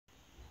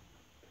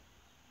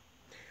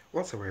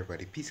What's up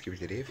everybody, Peacekeeper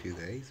today for you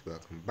guys.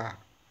 Welcome back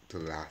to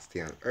Last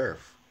Day on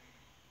Earth,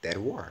 Dead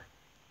War,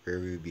 where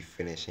we will be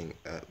finishing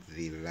up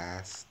the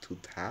last two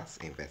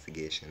tasks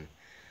investigation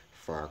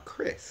for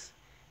Chris.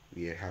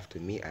 We have to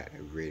meet at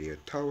a radio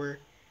tower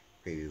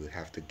where we will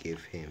have to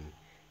give him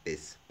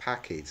this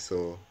package.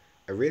 So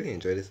I really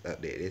enjoyed this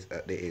update. This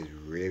update is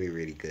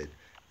really good.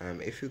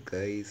 If you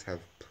guys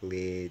have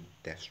played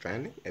Death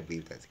Stranding, I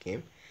believe that's the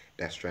game.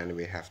 Death Stranding,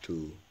 we have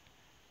to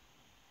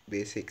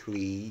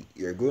basically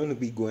you're going to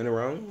be going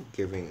around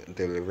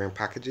delivering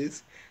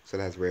packages. So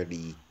that's where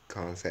the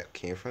concept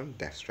came from.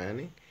 Death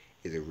Stranding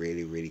is a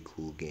really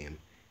cool game.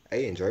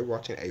 I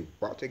watch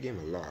the game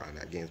a lot, and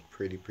that game's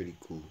pretty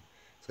cool.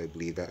 So I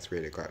believe that's where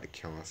they got the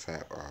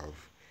concept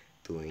of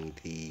doing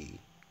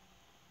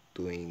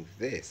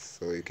this.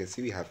 So you can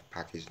see we have a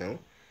package now,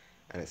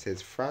 and it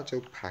says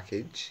fragile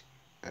package.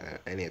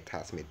 Any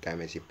attacks may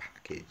damage the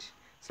package,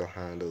 so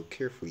handle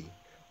carefully.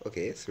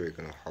 Okay, so we're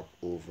gonna hop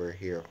over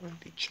here on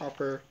the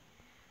chopper,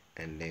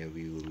 and then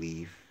we will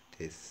leave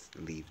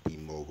the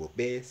mobile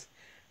base.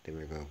 Then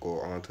we're gonna go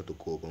on to the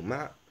global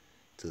map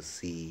to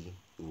see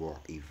what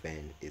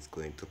event is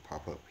going to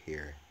pop up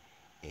here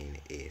in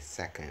a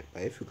second.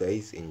 But if you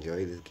guys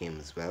enjoy this game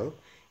as well,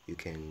 you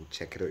can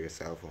check it out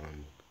yourself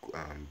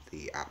on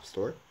the App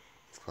Store.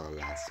 It's called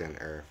Last Day on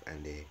Earth,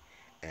 and they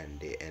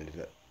ended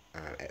up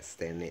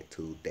extending it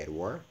to Dead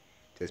War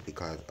just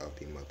because of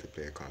the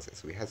multiplayer concept.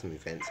 So we have some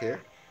events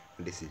here,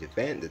 and this is the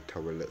event. The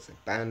tower looks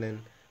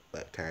abandoned,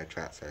 but tire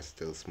tracks are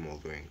still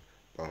smoldering.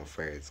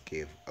 Bonfires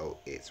give out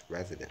its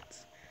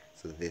residents.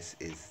 So this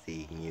is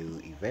the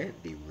new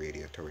event, the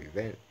radio tower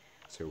event.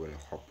 So we're gonna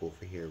hop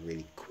over here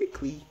really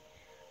quickly,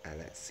 and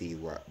let's see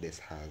what this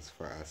has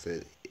for us. So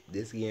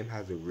this game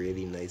has a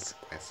really nice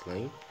quest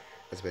line,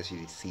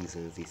 especially the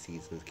seasons. These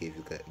seasons give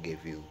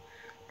you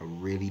a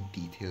really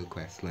detailed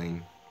quest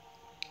line.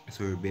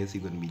 So we're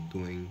basically going to be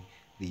doing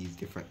these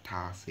different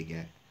tasks to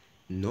get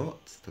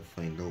notes to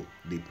find out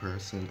the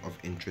person of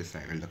interest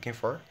that you're looking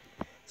for.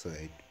 So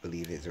I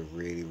believe it's a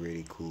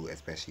really cool,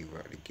 especially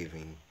with the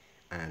giving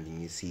and the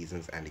new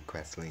seasons and the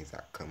quest lines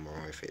that come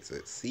along with it. So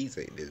it seems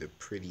like there's a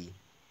pretty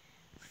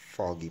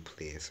foggy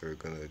place. So we're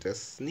gonna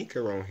just sneak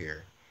around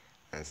here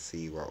and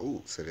see what.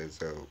 Oh, so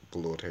there's a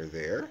bloater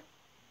there,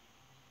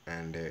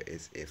 and there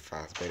is a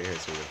fast biter here.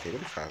 So we're gonna take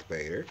the fast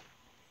biter.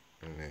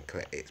 I'm gonna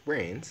collect its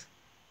brains,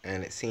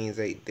 and it seems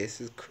like this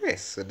is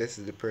Chris. So this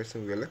is the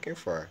person we're looking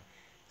for.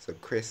 So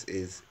Chris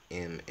is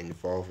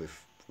involved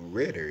with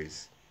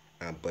Raiders,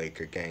 a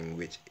biker gang,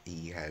 which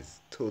he has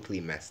totally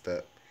messed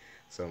up.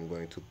 So I'm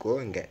going to go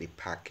and get the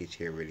package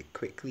here really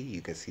quickly.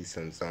 You can see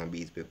some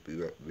zombies, but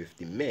with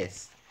the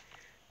mist,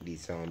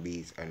 these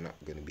zombies are not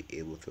going to be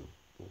able to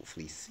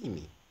hopefully see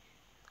me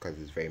because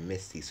it's very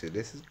misty. So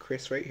this is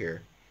Chris right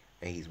here,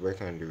 and he's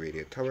working on the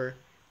radio tower.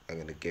 I'm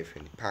going to give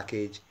him the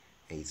package,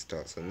 and he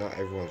starts. So not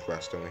everyone's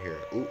rushed on here.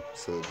 Ooh,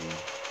 so the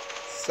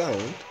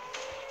sound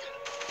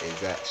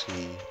is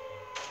actually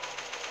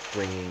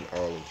bringing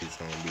all of the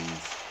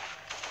zombies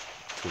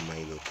to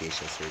my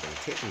location. So we're going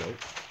to take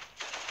note,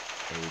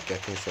 and we're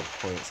getting some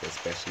points,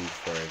 especially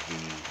for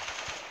the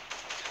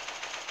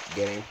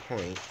getting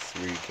points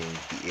where you can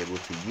be able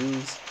to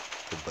use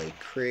to buy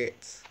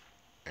crates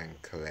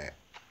and collect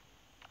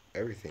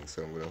everything.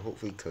 So I'm going to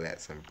hopefully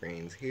collect some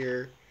brains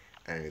here,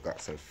 and we got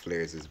some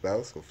flares as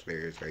well. So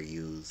flares are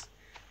used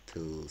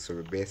to, so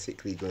we're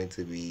basically going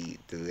to be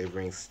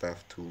delivering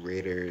stuff to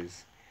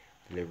raiders,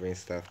 delivering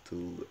stuff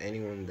to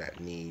anyone that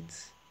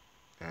needs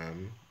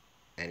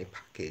any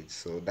package.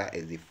 So that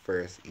is the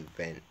first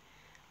event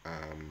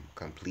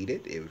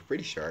completed. It was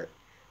pretty short,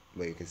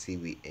 but you can see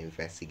we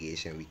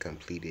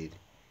completed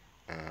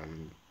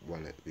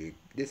one of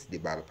this is the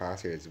battle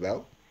pass here as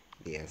well,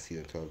 the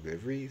season 12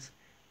 deliveries,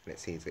 and it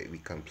seems that we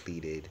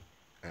completed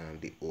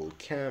the old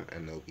camp,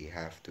 and now we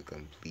have to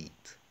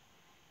complete.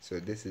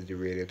 So this is the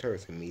radio tower.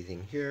 So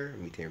meeting here,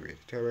 meeting radio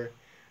tower,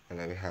 and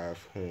now we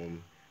have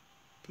home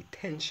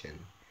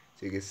detention.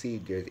 So you can see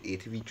there's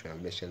ATV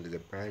transmission. There's a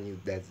brand new.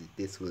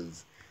 This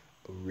was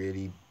a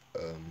really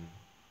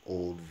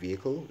old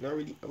vehicle. Not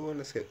really. I want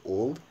to say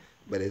old,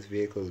 but this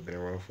vehicle has been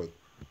around for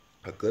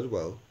a good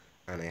while,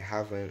 and I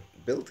haven't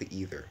built it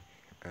either.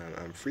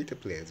 I'm free to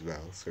play as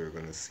well, so we're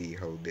gonna see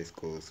how this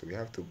goes. So we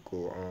have to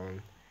go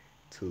on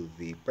to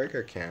the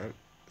biker camp.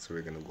 So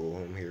we're gonna go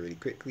home here really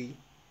quickly,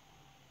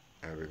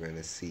 and we're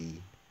gonna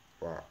see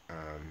what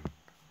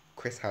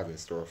Chris has in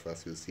store for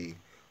us. We'll see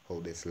how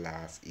this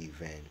last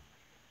event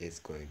is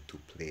going to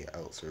play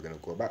out. So we're gonna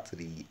go back to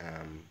the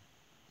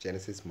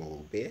Genesis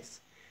mobile base.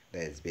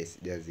 There's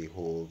the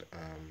whole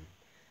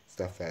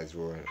stuff that is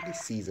rolling.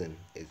 This season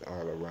is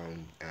all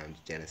around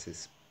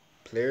Genesis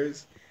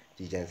players,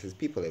 the Genesis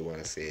people. I want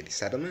to say the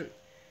settlement.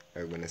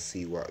 We're gonna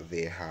see what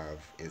they have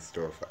in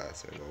store for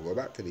us. We're gonna go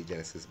back to the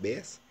Genesis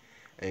base,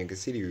 and you can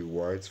see the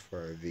rewards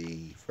for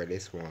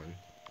this one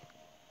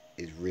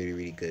is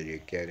really good. You're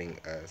getting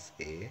us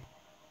a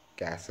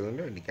gas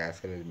cylinder. The gas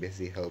cylinder is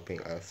basically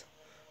helping us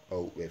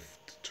out with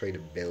to try to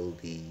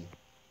build the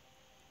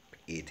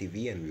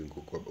ATV, and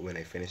we'll go when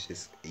I finish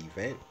this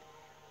event,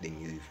 the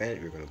new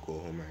event. We're gonna go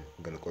home and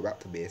we're gonna go back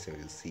to base and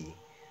we'll see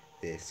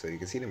this. So you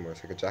can see the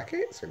motorcycle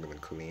jacket. So I'm gonna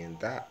claim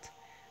that.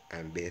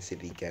 I'm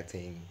basically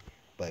getting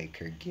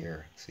biker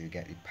gear. So you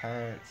get the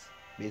pants,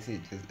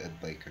 basically just a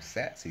biker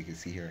set. So you can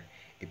see here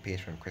a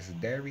page from Chris's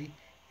diary.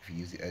 If you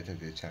use the item,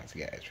 there's a chance to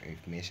get extra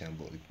information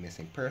about the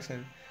missing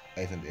person.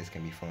 Items this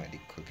can be found at the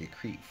Cookie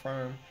Creek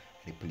farm,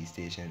 the police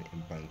station,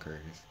 in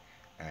bunkers,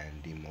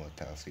 and the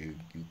motel. So you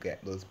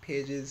get those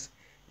pages,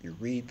 you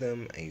read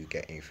them, and you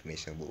get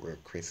information about where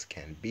Chris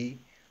can be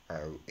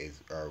or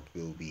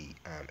will be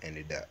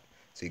ended up.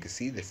 So you can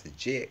see this is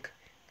Jake,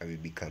 and we'll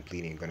be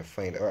completing. Going to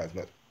find out as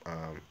much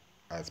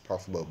as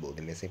possible about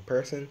the missing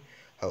person.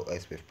 Help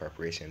us with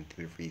preparation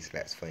deliveries.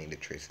 Let's find the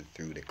traces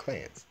through the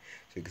clients.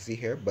 So you can see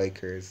here,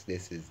 bikers.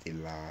 This is the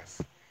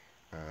last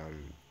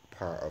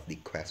part of the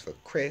quest for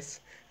Chris.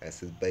 And it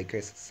says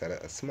bikers set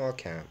up a small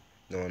camp.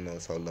 No one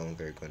knows how long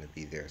they're going to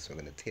be there. So I'm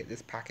going to take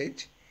this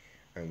package.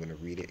 I'm going to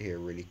read it here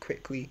really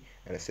quickly.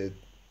 And it says,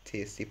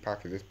 tasty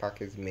package. This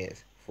package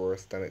makes for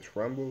stomachs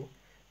rumble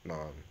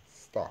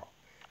non-stop.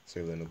 So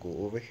we're going to go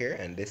over here.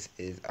 And this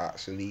is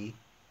actually,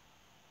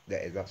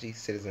 that is actually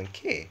Citizen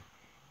K.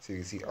 So you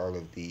can see all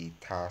of the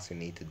tasks you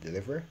need to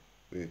deliver.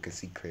 You can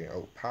see clear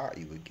out part.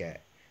 You would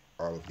get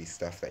all of the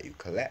stuff that you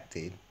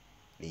collected.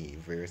 The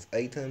various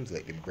items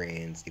like the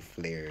brains, the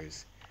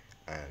flares,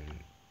 and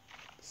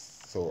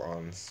so on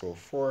and so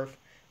forth.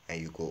 And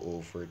you go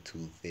over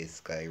to this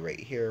guy right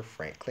here,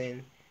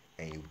 Franklin,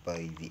 and you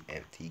buy the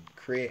empty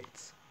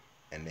crates,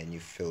 and then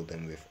you fill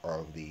them with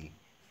all the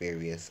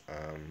various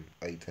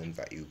items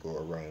that you go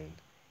around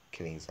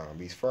killing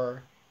zombies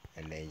for.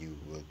 And then you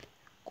would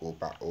go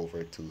back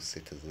over to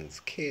Citizens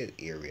Kid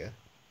area,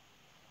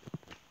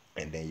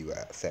 and then you will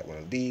accept one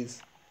of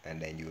these, and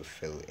then you will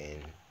fill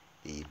in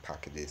the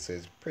packages. So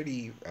it's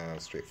pretty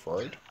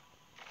straightforward.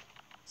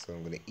 So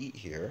I'm gonna eat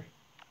here.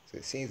 So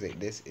it seems like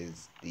this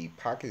is the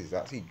package is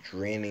actually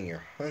draining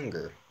your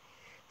hunger.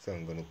 So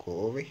I'm gonna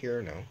go over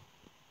here now.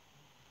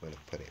 I'm gonna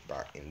put it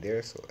back in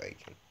there so I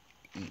can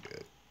eat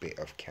a bit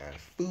of canned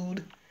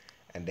food,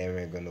 and then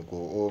we're gonna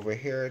go over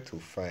here to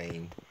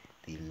find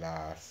the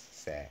last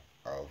set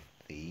of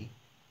the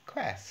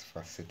quest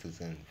for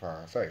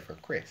for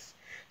Chris.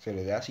 So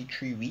there's actually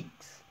 3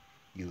 weeks.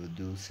 You will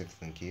do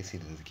Citizen K.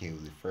 Citizen K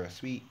was the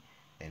first week,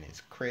 then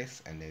it's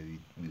Chris, and then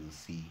we will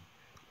see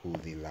who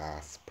the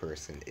last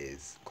person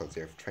is, because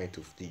they're trying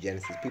to, the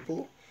Genesis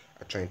people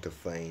are trying to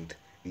find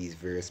these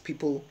various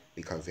people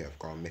because they have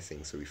gone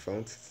missing. So we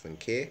found Citizen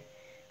K,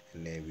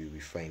 and then we'll be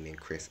finding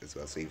Chris as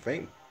well. So we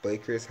find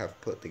bikers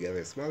have put together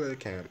a small little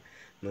camp.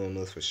 No one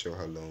knows for sure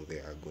how long they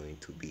are going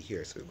to be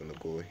here. So we're going to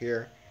go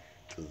here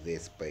to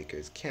this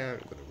bikers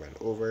camp. We're going to run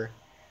over,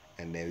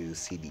 and then we will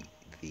see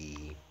the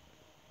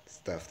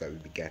stuff that we'll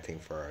be getting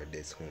for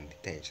this home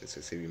detention.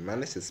 So we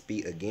managed to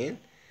speak again.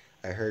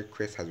 I heard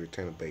Chris has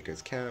returned to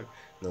Baker's camp.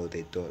 No,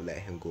 they don't let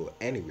him go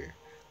anywhere.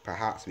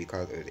 Perhaps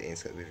because of the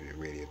incident with the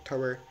radio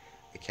tower.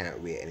 I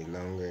can't wait any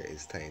longer.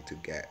 It's time to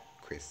get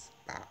Chris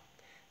back.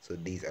 So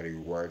these are the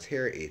rewards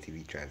here: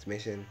 ATV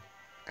transmission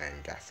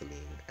and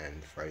gasoline.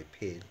 And for the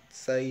paid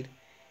side,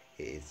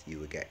 is you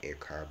will get a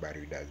car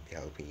battery that's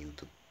helping you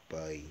to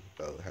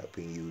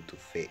helping you to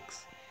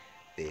fix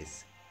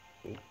this.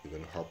 We're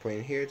gonna hop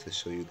in here to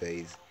show you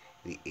guys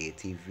the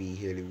ATV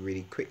here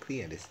really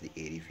quickly, and this is the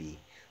ATV.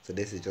 So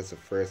this is just the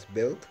first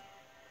build,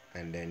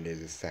 and then there's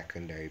a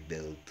secondary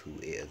build to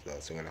it as well.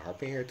 So we're gonna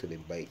hop in here to the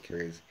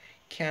bikers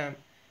camp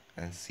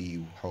and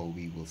see how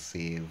we will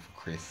save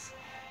Chris,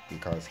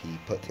 because he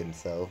put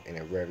himself in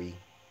a very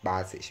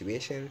bad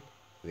situation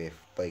with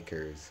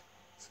bikers.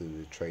 So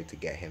we'll try to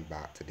get him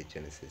back to the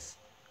Genesis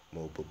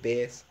mobile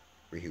base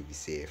where he'll be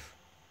safe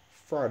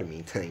for the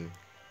meantime,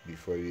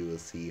 before we will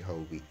see how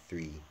week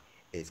 3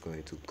 is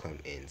going to come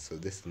in. So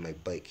this is my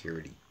bike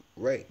here, the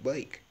right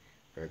bike.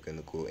 We're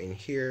gonna go in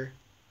here.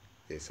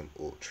 There's some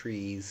oak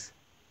trees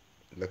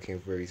looking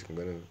for these. I'm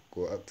gonna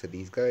go up to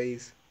these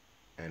guys,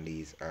 and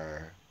these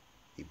are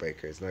the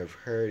bikers. Now I've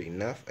heard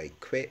enough. I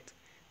quit.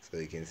 So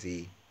you can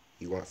see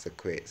he wants to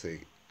quit. So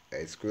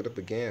I screwed up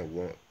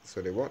again.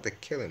 So they want to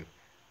kill him.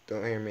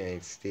 Don't hear me.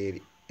 Instead,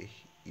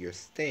 you're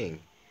staying.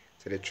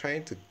 So they're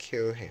trying to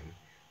kill him.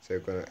 So we're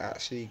gonna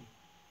actually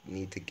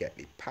need to get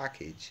the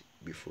package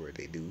before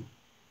they do,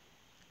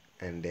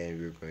 and then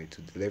we're going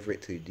to deliver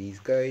it to these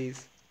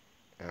guys,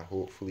 and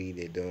hopefully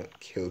they don't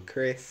kill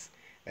Chris.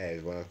 That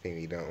is one thing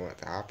we don't want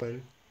to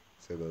happen.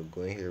 So we're going to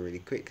go in here really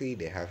quickly.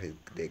 They have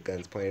their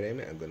guns pointed at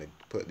him. I'm gonna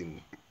put them.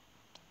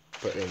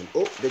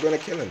 Oh, they're gonna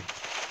kill him.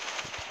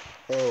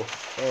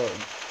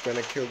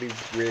 Gonna kill the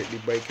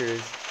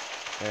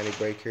bikers, and the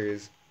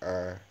bikers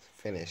are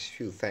finished.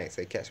 Phew, thanks.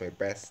 I catch my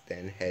breath,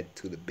 then head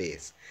to the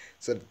base.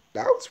 So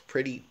that was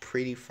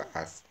pretty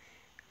fast.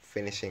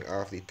 Finishing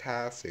off the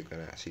task, so you're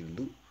gonna actually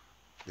loot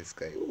this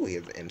guy. Oh, he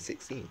has an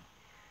M16.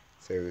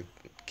 So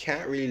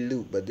can't really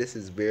loot, but this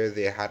is where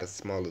they had a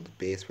small little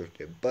base with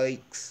their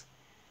bikes,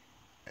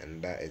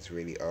 and that is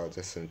really all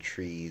just some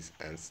trees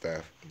and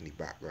stuff in the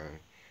background.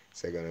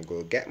 So I'm gonna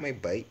go get my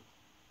bike.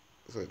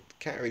 So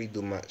can't really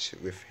do much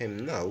with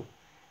him now.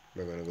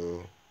 We're gonna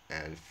go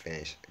and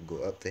finish.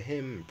 Go up to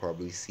him and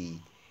probably see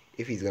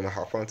if he's gonna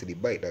hop onto the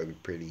bike. That would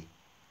be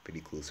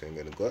pretty cool. So I'm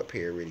gonna go up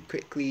here really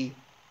quickly,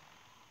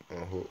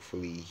 and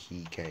hopefully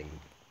he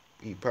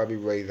probably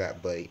ride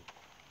that bike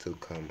to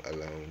come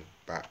along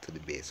back to the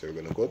base. So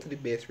we're gonna go to the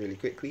base really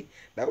quickly.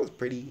 That was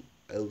pretty,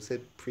 I would say,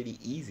 pretty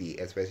easy,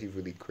 especially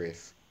for the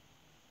Chris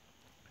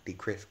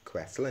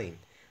quest line.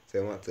 So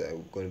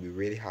I'm going to be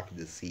really happy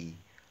to see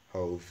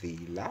how the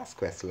last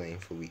quest line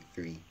for week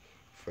 3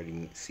 for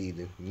the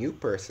new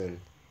person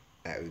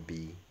that would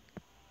be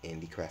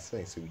in the quest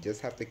line. So we just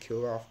have to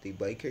kill off the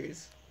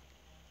bikers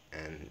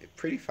and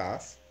pretty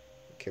fast.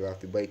 Kill off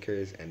the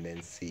bikers and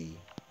then see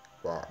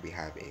what we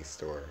have in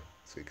store.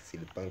 So we can see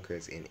the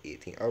bunkers in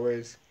 18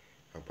 hours.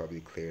 I'll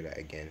probably clear that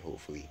again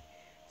hopefully.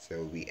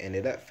 So we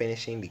ended up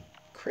finishing the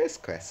Chris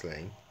quest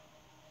line.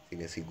 So you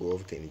can see go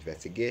over to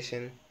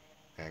investigation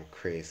and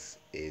Chris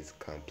is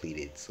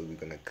completed. So we're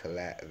gonna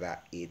collect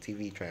that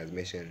ATV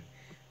transmission,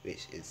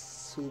 which is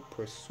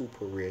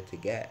super rare to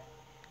get,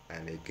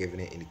 and they're giving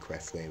it in the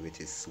quest line, which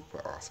is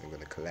super awesome. I'm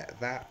gonna collect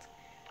that.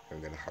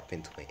 I'm gonna hop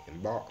into my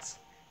inbox,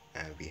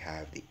 and we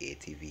have the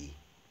ATV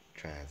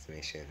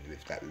transmission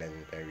with that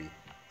legendary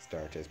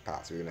starters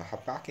pack. So we're gonna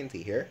hop back into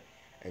here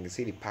and you can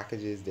see the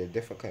packages. There are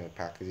different kind of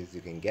packages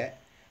you can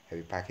get.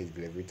 Heavy package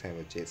delivery time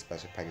of Jet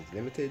special package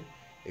limited.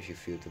 If you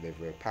fail to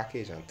deliver a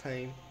package on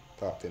time,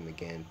 talk to them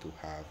again to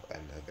have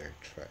another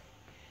try.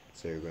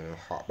 So you're gonna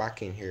hop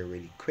back in here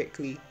really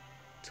quickly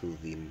to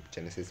the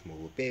Genesis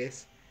mobile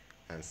base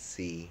and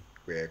see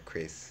where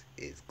Chris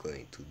is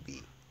going to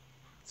be.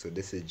 So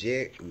this is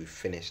Jake. We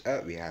finished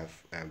up. We have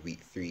week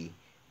 3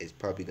 is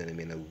probably going to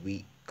be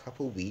in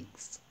couple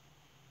weeks,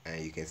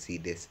 and you can see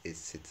this is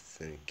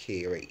Citizen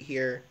K right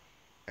here.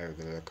 And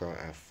we're gonna look around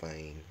and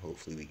find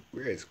hopefully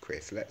where is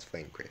Chris? Let's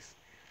find Chris.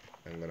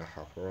 I'm gonna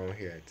hop around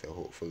here to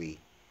hopefully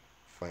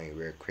find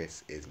where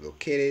Chris is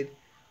located,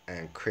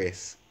 and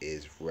Chris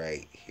is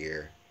right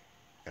here,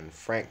 and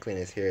Franklin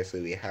is here.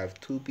 So we have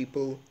 2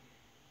 people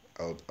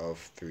out of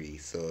 3.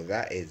 So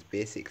that is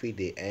basically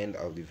the end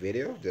of the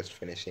video, just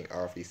finishing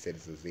off the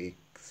Citizen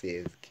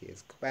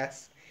K's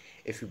quest.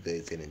 If you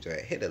guys did enjoy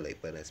it, hit the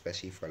like button,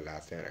 especially for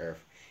Last Day on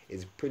Earth.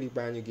 It's a pretty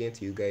brand new game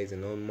to you guys,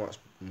 and not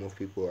most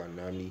people are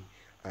normally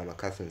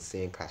accustomed to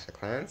seeing Clash of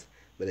Clans,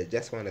 but I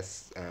just want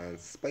to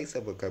spice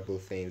up a couple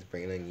of things,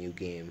 bring in a new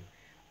game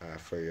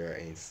for your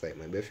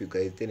excitement. But if you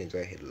guys did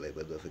enjoy, hit the like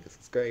button, don't forget to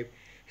subscribe,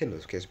 hit the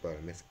notification button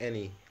to miss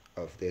any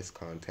of this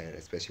content,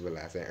 especially for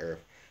Last Day on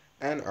Earth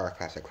and our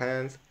Clash of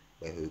Clans.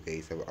 But I hope you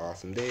guys have an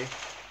awesome day.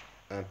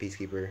 I'm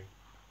Peacekeeper,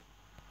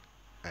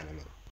 and I'm out.